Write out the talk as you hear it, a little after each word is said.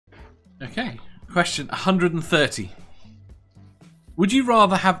Okay. Question 130. Would you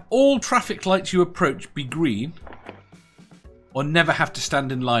rather have all traffic lights you approach be green or never have to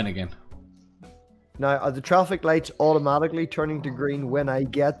stand in line again? Now, are the traffic lights automatically turning to green when I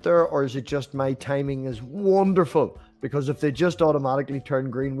get there, or is it just my timing is wonderful? Because if they just automatically turn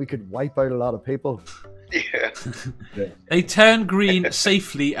green, we could wipe out a lot of people. Yeah. They turn green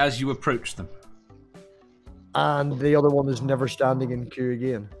safely as you approach them. And the other one is never standing in queue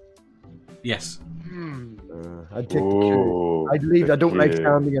again. Yes. I'd take the queue. I'd leave. I don't like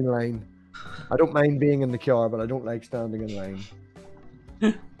standing in line. I don't mind being in the car, but I don't like standing in line.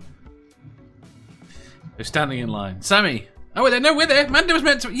 They're standing in line. Sammy. Oh, wait, no, we're there. Manda was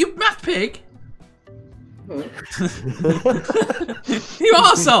meant to. You math pig. You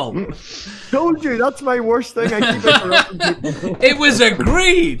arsehole. Told you, that's my worst thing. I keep interrupting people. It was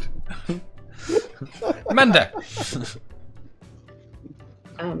agreed. Manda.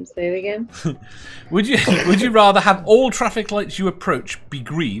 Say it again. Would you rather have all traffic lights you approach be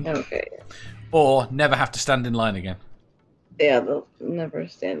green, Okay. or never have to stand in line again? Yeah, they'll never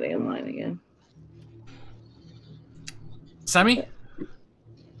standing in line again. Sammy?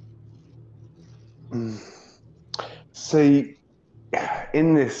 See,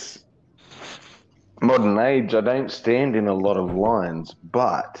 in this modern age, I don't stand in a lot of lines,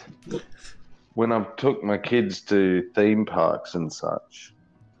 but when I've took my kids to theme parks and such,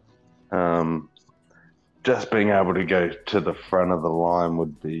 just being able to go to the front of the line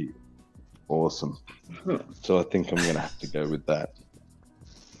would be awesome. So I think I'm going to have to go with that.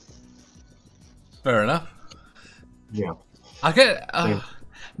 Fair enough. Yeah. I get.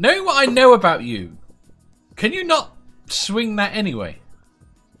 Knowing what I know about you, can you not swing that anyway?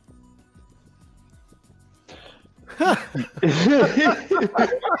 You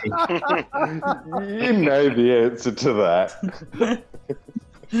know the answer to that.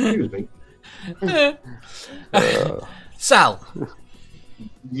 Excuse me. Sal.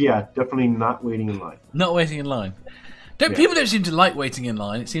 Yeah, definitely not waiting in line. Not waiting in line. Yeah. People don't seem to like waiting in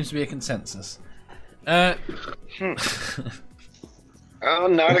line. It seems to be a consensus. Oh,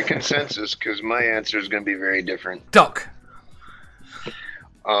 not a consensus, because my answer is going to be very different. Doc.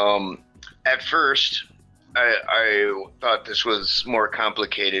 At first, I thought this was more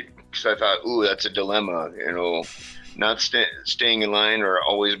complicated, because I thought, ooh, that's a dilemma, you know, not staying in line or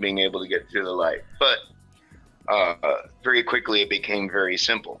always being able to get through the light. But very quickly, it became very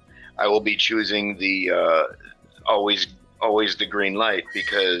simple. I will be choosing the always the green light,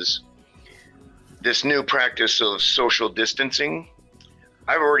 because this new practice of social distancing,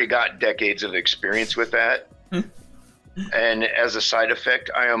 I've already got decades of experience with that. And as a side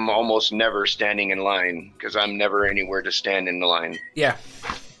effect, I am almost never standing in line, because I'm never anywhere to stand in the line. Yeah.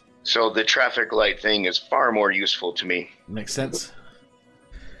 So the traffic light thing is far more useful to me. Makes sense.